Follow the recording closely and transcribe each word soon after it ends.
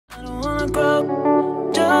wanna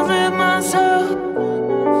grow, just live myself.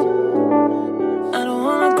 I don't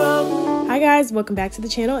wanna grow. Hi guys, welcome back to the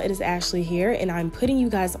channel. It is Ashley here, and I'm putting you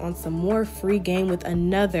guys on some more free game with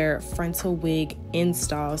another frontal wig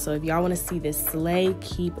install. So if y'all want to see this slay,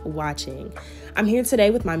 keep watching. I'm here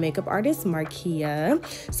today with my makeup artist, Markia.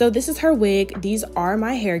 So this is her wig. These are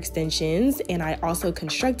my hair extensions, and I also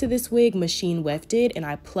constructed this wig, machine wefted, and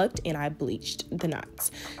I plucked and I bleached the knots.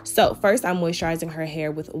 So first, I'm moisturizing her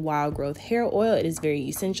hair with wild growth hair oil. It is very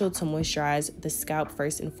essential to moisturize the scalp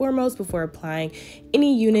first and foremost before applying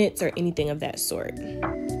any units or anything of that sort.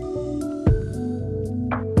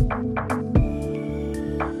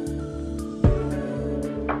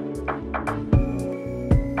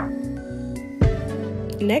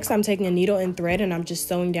 Next, I'm taking a needle and thread and I'm just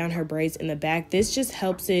sewing down her braids in the back. This just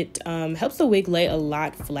helps it, helps the wig lay a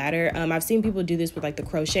lot flatter. I've seen people do this with like the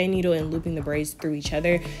crochet needle and looping the braids through each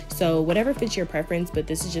other. So whatever fits your preference, but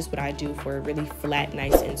this is just what I do for a really flat,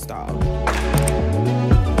 nice install.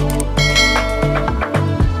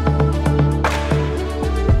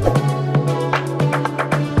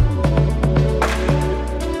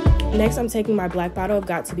 Next, I'm taking my black bottle of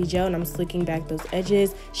Got To Be gel and I'm slicking back those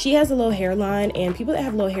edges. She has a low hairline, and people that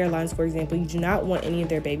have low hairlines, for example, you do not want any of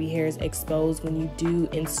their baby hairs exposed when you do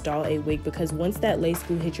install a wig, because once that lace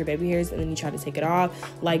glue hits your baby hairs and then you try to take it off,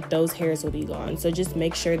 like those hairs will be gone. So just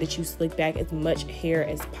make sure that you slick back as much hair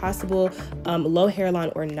as possible, low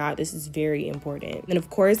hairline or not. This is very important. And of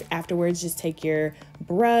course, afterwards, just take your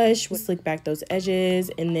brush, slick back those edges,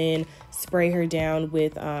 and then spray her down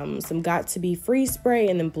with some Got To Be freeze spray,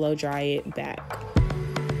 and then blow dry it back.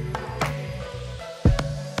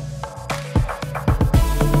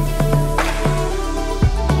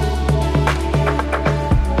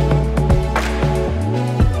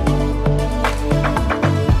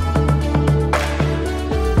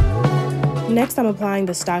 Next, I'm applying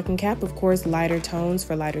the stocking cap, of course, lighter tones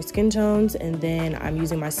for lighter skin tones, and then I'm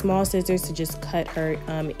using my small scissors to just cut her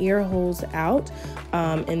ear holes out,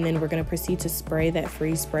 and then we're going to proceed to spray that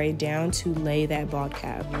freeze spray down to lay that bald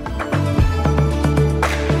cap.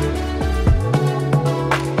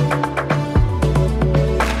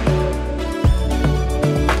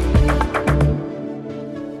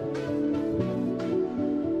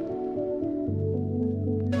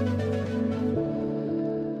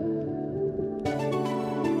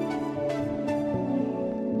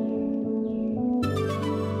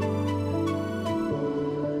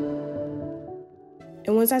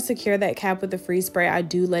 And once I secure that cap with the freeze spray, I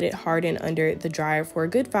do let it harden under the dryer for a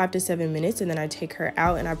good 5 to 7 minutes, and then I take her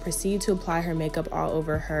out and I proceed to apply her makeup all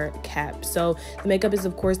over her cap. So the makeup is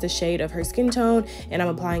of course the shade of her skin tone, and I'm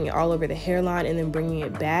applying it all over the hairline and then bringing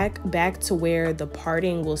it back to where the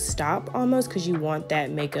parting will stop almost, because you want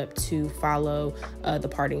that makeup to follow the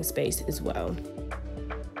parting space as well.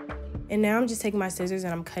 And now I'm just taking my scissors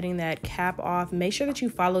and I'm cutting that cap off. Make sure that you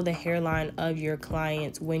follow the hairline of your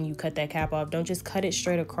clients when you cut that cap off. Don't just cut it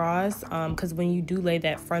straight across, because when you do lay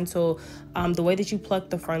that frontal, the way that you pluck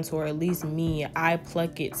the frontal, or at least me, I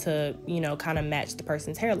pluck it to, you know, kind of match the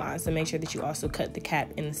person's hairline. So make sure that you also cut the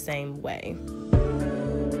cap in the same way.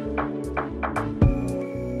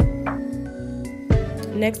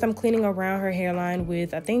 Next, I'm cleaning around her hairline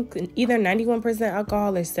with, I think, either 91%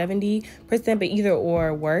 alcohol or 70%, but either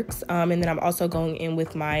or works. And then I'm also going in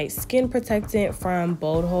with my skin protectant from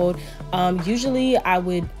Bold Hold. Usually, I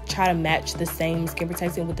would try to match the same skin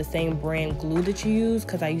protectant with the same brand glue that you use,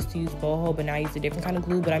 because I used to use Bold Hold, but now I use a different kind of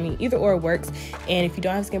glue. But I mean, either or works. And if you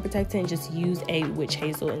don't have skin protectant, just use a witch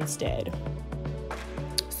hazel instead.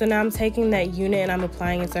 So now I'm taking that unit and I'm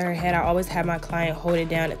applying it to her head. I always have my client hold it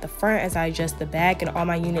down at the front as I adjust the back, and all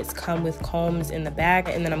my units come with combs in the back.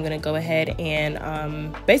 And then I'm gonna go ahead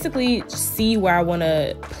and basically see where I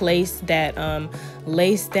wanna place that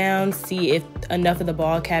lace down, see if enough of the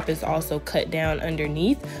ball cap is also cut down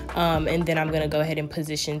underneath. And then I'm gonna go ahead and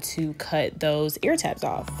position to cut those ear tabs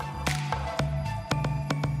off.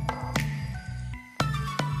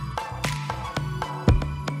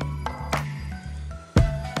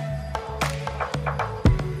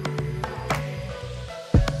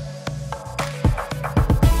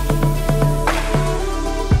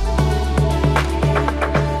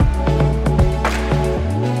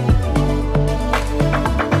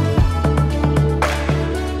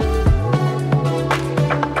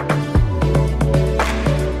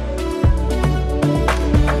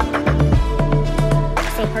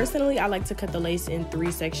 Personally, I like to cut the lace in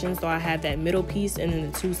 3 sections, so I have that middle piece and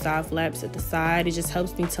then the 2 side flaps at the side. It just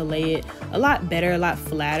helps me to lay it a lot better, a lot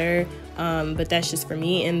flatter, but that's just for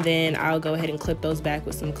me. And then I'll go ahead and clip those back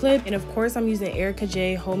with some clip. And of course, I'm using Erica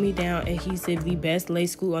J Hold Me Down adhesive, the best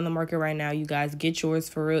lace glue on the market right now. You guys, get yours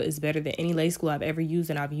for real. It's better than any lace glue I've ever used,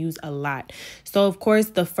 and I've used a lot. So of course,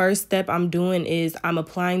 the first step I'm doing is I'm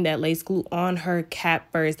applying that lace glue on her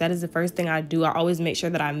cap first. That is the first thing I do. I always make sure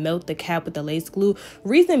that I melt the cap with the lace glue.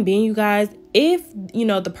 Reason being, you guys, if you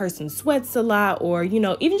know the person sweats a lot, or you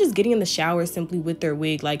know, even just getting in the shower simply with their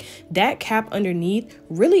wig, like that cap underneath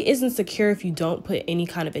really isn't secure if you don't put any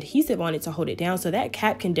kind of adhesive on it to hold it down. So that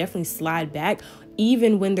cap can definitely slide back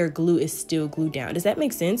even when their glue is still glued down. Does that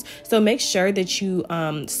make sense? So make sure that you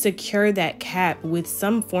secure that cap with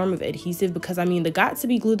some form of adhesive, because I mean, the got to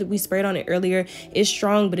be glue that we sprayed on it earlier is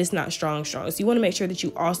strong, but it's not strong. So you want to make sure that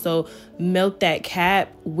you also melt that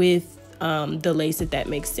cap with the lace, if that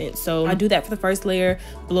makes sense. So I do that for the first layer,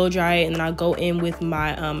 blow dry it, and then I'll go in with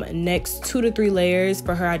my next 2 to 3 layers.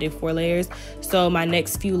 For her, I did 4 layers. So my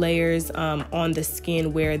next few layers on the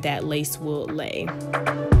skin where that lace will lay.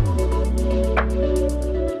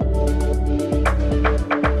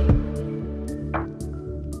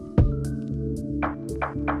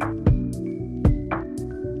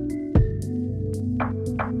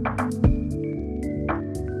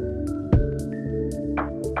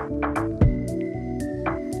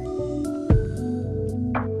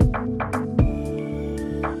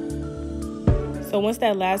 So once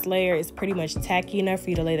that last layer is pretty much tacky enough for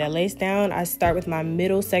you to lay that lace down, I start with my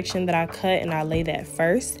middle section that I cut, and I lay that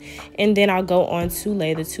first, and then I'll go on to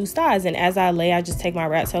lay the 2 sides. And as I lay, I just take my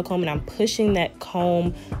rat tail comb and I'm pushing that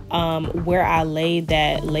comb where I laid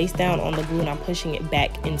that lace down on the glue, and I'm pushing it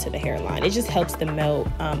back into the hairline. It just helps the melt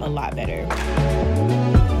a lot better.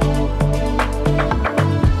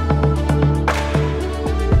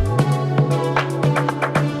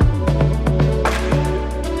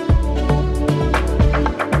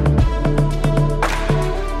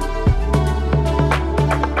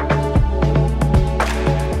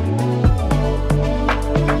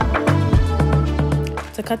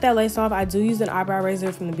 Cut that lace off. I do use an eyebrow razor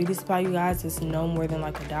from the beauty supply, you guys. It's no more than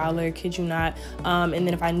like $1, kid you not. And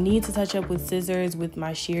then if I need to touch up with scissors with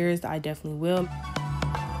my shears, I definitely will.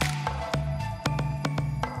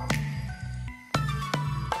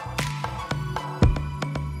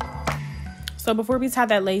 So before we tie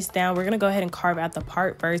that lace down, we're gonna go ahead and carve out the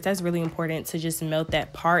part first. That's really important, to just melt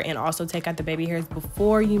that part and also take out the baby hairs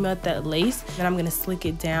before you melt that lace. Then I'm gonna slick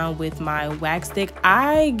it down with my wax stick.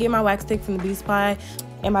 I get my wax stick from the beauty supply.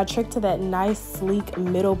 And my trick to that nice sleek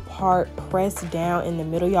middle part pressed down in the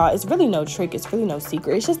middle, y'all, it's really no trick, it's really no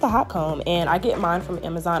secret, it's just a hot comb. And I get mine from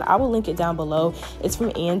Amazon. I will link it down below. It's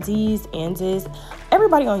from Andes.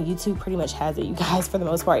 Everybody on YouTube pretty much has it, you guys, for the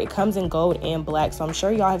most part. It comes in gold and black, so I'm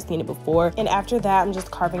sure y'all have seen it before. And after that, I'm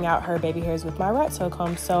just carving out her baby hairs with my rat tail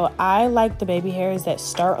comb. So I like the baby hairs that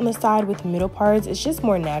start on the side with middle parts. It's just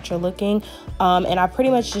more natural looking, and I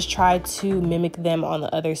pretty much just try to mimic them on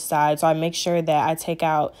the other side. So I make sure that I take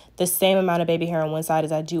out the same amount of baby hair on one side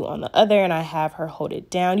as I do on the other, and I have her hold it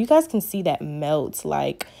down. You guys can see that melt.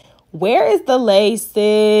 Like, where is the lace,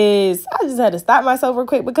 sis? I just had to stop myself real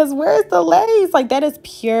quick, because where is the lace? Like, that is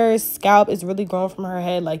pure scalp. It's really grown from her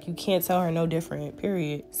head. Like, you can't tell her no different,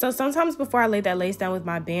 period. So sometimes before I lay that lace down with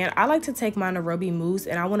my band, I like to take my Nairobi mousse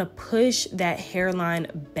and I want to push that hairline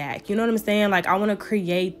back. You know what I'm saying? Like, I want to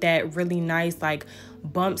create that really nice, like,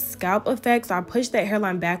 bump scalp effect. So I push that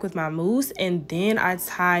hairline back with my mousse, and then I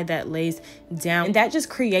tie that lace down, and that just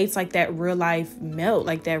creates like that real life melt,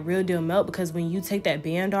 like that real deal melt. Because when you take that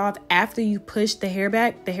band off after you push the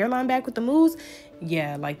hairline back with the mousse,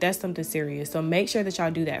 yeah, like that's something serious. So make sure that y'all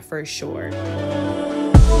do that for sure.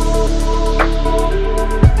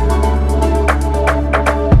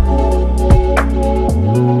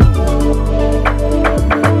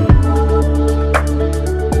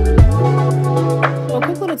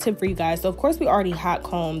 Tip for you guys. So of course we already hot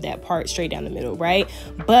combed that part straight down the middle, right?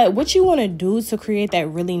 But what you want to do to create that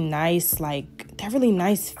really nice, like that really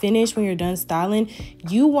nice finish when you're done styling,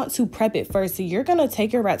 you want to prep it first. So you're gonna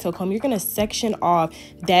take your rat tail comb, you're gonna section off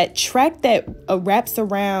that track that wraps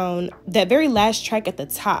around that very last track at the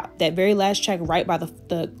top, that very last track right by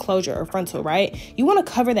the closure or frontal, right? You want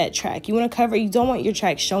to cover that track. You want to cover, you don't want your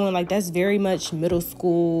track showing. Like, that's very much middle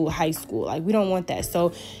school, high school. Like, we don't want that.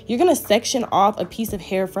 So you're gonna section off a piece of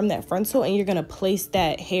hair from that frontal, and you're gonna place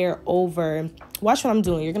that hair over. Watch what I'm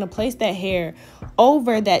doing. You're gonna place that hair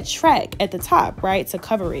over that track at the top, right, to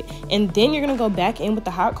cover it. And then you're gonna go back in with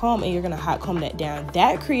the hot comb and you're gonna hot comb that down.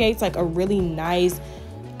 That creates like a really nice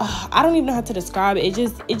I don't even know how to describe it.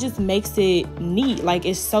 It just makes it neat. Like,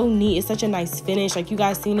 it's so neat. It's such a nice finish. Like, you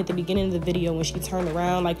guys seen at the beginning of the video when she turned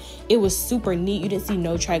around, like, it was super neat. You didn't see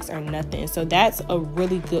no tracks or nothing. So that's a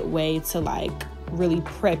really good way to like really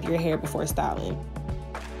prep your hair before styling.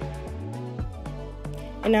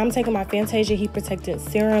 And now I'm taking my Fantasia Heat Protectant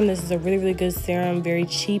Serum. This is a really good serum, very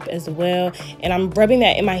cheap as well. And I'm rubbing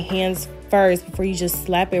that in my hands first before you just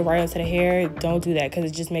slap it right onto the hair. Don't do that because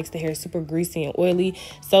it just makes the hair super greasy and oily.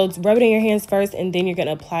 So rub it in your hands first, and then you're going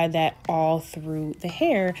to apply that all through the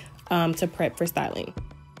hair to prep for styling.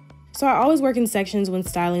 So I always work in sections when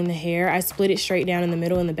styling the hair. I split it straight down in the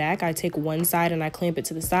middle and the back. I take one side and I clamp it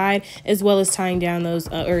to the side, as well as tying down those,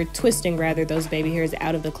 or twisting rather, those baby hairs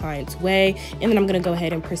out of the client's way. And then I'm gonna go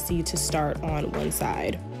ahead and proceed to start on one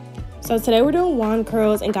side. So today we're doing wand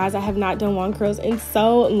curls, and guys, I have not done wand curls in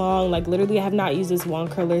so long. Like, literally, I have not used this wand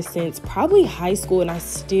curler since probably high school, and I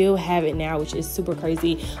still have it now, which is super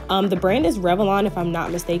crazy. The brand is Revlon, if I'm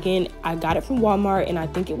not mistaken. I got it from Walmart, and I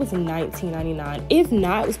think it was $19.99. If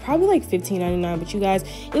not, it was probably like $15.99, but you guys,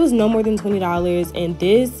 it was no more than $20, and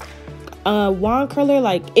this wand curler,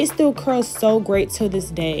 like, it still curls so great till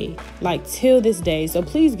this day, like till this day. So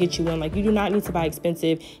please get you one. Like, you do not need to buy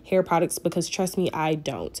expensive hair products, because trust me, I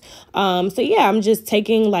don't. So yeah, I'm just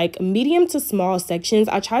taking like medium to small sections.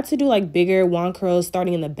 I try to do like bigger wand curls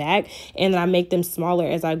starting in the back, and then I make them smaller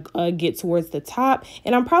as I get towards the top.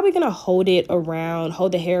 And I'm probably gonna hold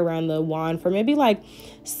the hair around the wand for maybe like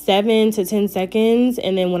 7 to 10 seconds,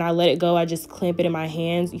 and then when I let it go, I just clamp it in my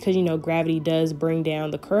hands, because you know gravity does bring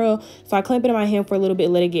down the curl. So I clamp it in my hand for a little bit,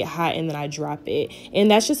 let it get hot, and then I drop it.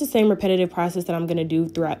 And that's just the same repetitive process that I'm going to do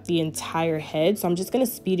throughout the entire head. So I'm just going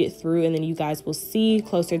to speed it through, and then you guys will see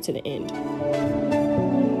closer to the end.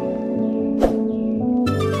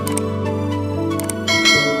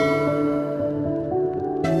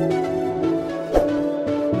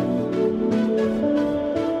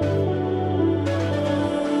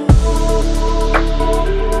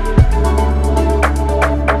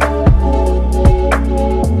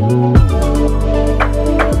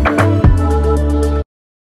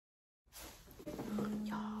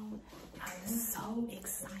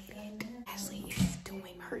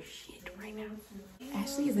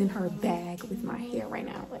 Ashley is in her bag with my hair right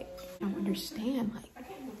now. Like, I don't understand. Like,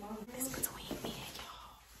 this between me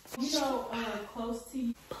and y'all. You know, close to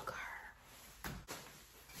you. Book her.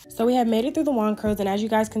 So we have made it through the wand curls, and as you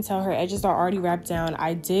guys can tell, her edges are already wrapped down.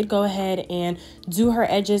 I did go ahead and do her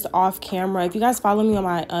edges off camera. If you guys follow me on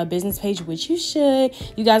my business page, which you should,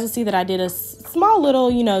 you guys will see that I did a small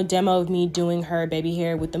little, you know, demo of me doing her baby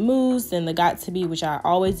hair with the mousse and the got to be, which I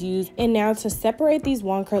always use. And now to separate these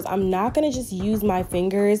wand curls, I'm not gonna just use my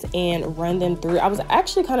fingers and run them through. I was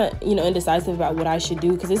actually kind of, you know, indecisive about what I should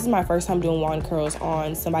do, because this is my first time doing wand curls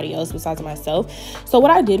on somebody else besides myself. So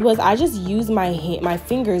what I did was I just used my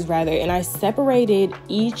fingers rather, and I separated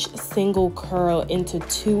each single curl into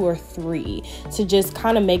 2 or 3 to just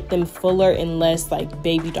kind of make them fuller and less like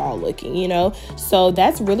baby doll looking, you know. So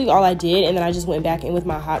that's really all I did. And then I just went back in with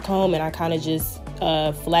my hot comb, and I kind of just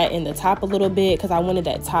flattened the top a little bit, because I wanted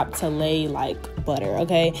that top to lay like butter.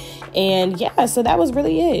 Okay, and yeah, so that was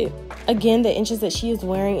really it. Again, the inches that she is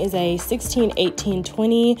wearing is a 16, 18,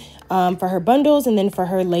 20 for her bundles, and then for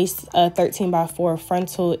her lace 13x4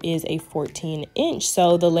 frontal is a 14 inch.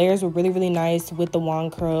 So the layers were really nice with the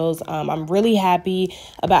wand curls. I'm really happy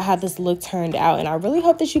about how this look turned out, and I really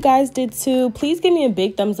hope that you guys did too. Please give me a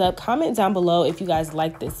big thumbs up. Comment down below if you guys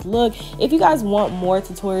like this look. If you guys want more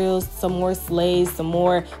tutorials, some more slays, some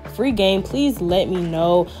more free game, please let me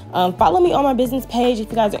know. Follow me on my business page. If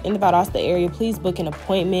you guys are in the Valdosta area, please book an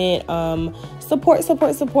appointment. Support.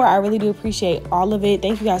 I really do appreciate all of it.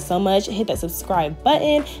 Thank you guys so much. Hit that subscribe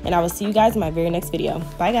button, and I will see you guys in my very next video.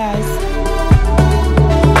 Bye guys.